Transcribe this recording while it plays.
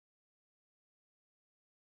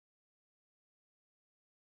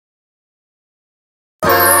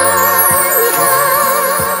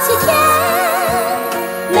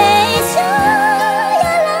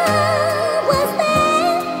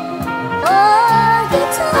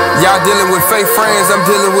Y'all dealing with fake friends, I'm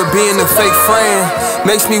dealing with being a fake friend.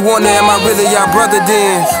 Makes me wonder, am I really y'all brother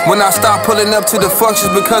then? When I start pulling up to the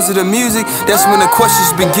functions because of the music, that's when the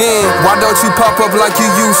questions begin. Why don't you pop up like you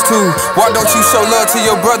used to? Why don't you show love to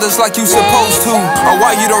your brothers like you supposed to? Or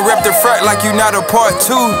why you don't rep the frat like you not a part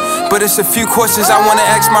two? But it's a few questions I wanna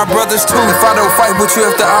ask my brothers too. If I don't fight with you,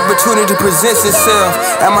 if the opportunity presents itself,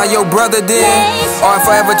 am I your brother then? Or if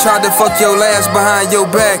I ever tried to fuck your ass behind your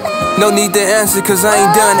back, no need to answer cause I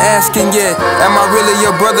ain't done asking yet. Am I really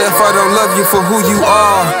your brother if I don't love you for who you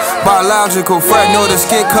are? Biological, frat, nor the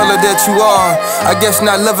skin color that you are. I guess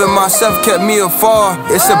not loving myself kept me afar.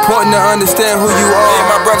 It's important to understand who you are. Me and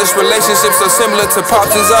my brother's relationships are similar to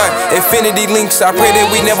Pops and I. Infinity links, I pray that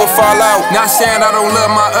we never fall out. Not saying I don't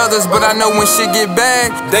love my others, but I know when shit get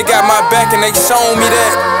bad, they got my back and they shown me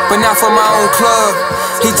that. But not for my own club.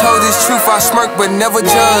 He told his truth, I smirked but never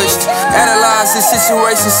judged. Analyzed his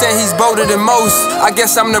situation, said he's bolder than most. I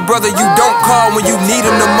guess I'm the brother you don't call when you need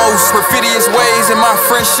him the most. Perfidious ways in my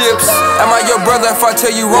friendships. Am I your brother if I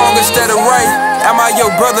tell you wrong instead of right? Am I your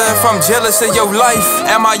brother if I'm jealous of your life?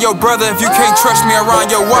 Am I your brother if you can't trust me around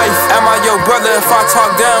your wife? Am I your brother if I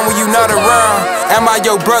talk down when you not around? Am I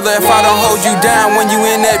your brother if I don't hold you down when you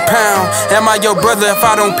in that pound? Am I your brother if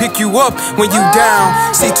I don't pick you up when you down?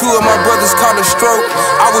 See, two of my brothers caught a stroke.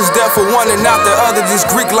 I was there for one and not the other. This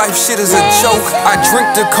Greek life shit is a joke. I drink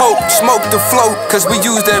the coke, smoke the float, cause we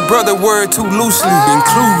use that brother word too loosely,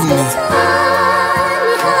 including me.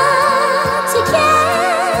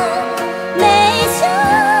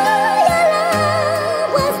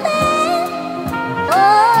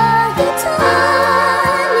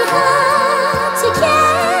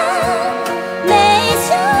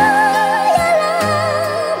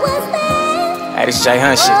 Hey, this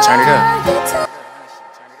J.Hunt shit, turn it up.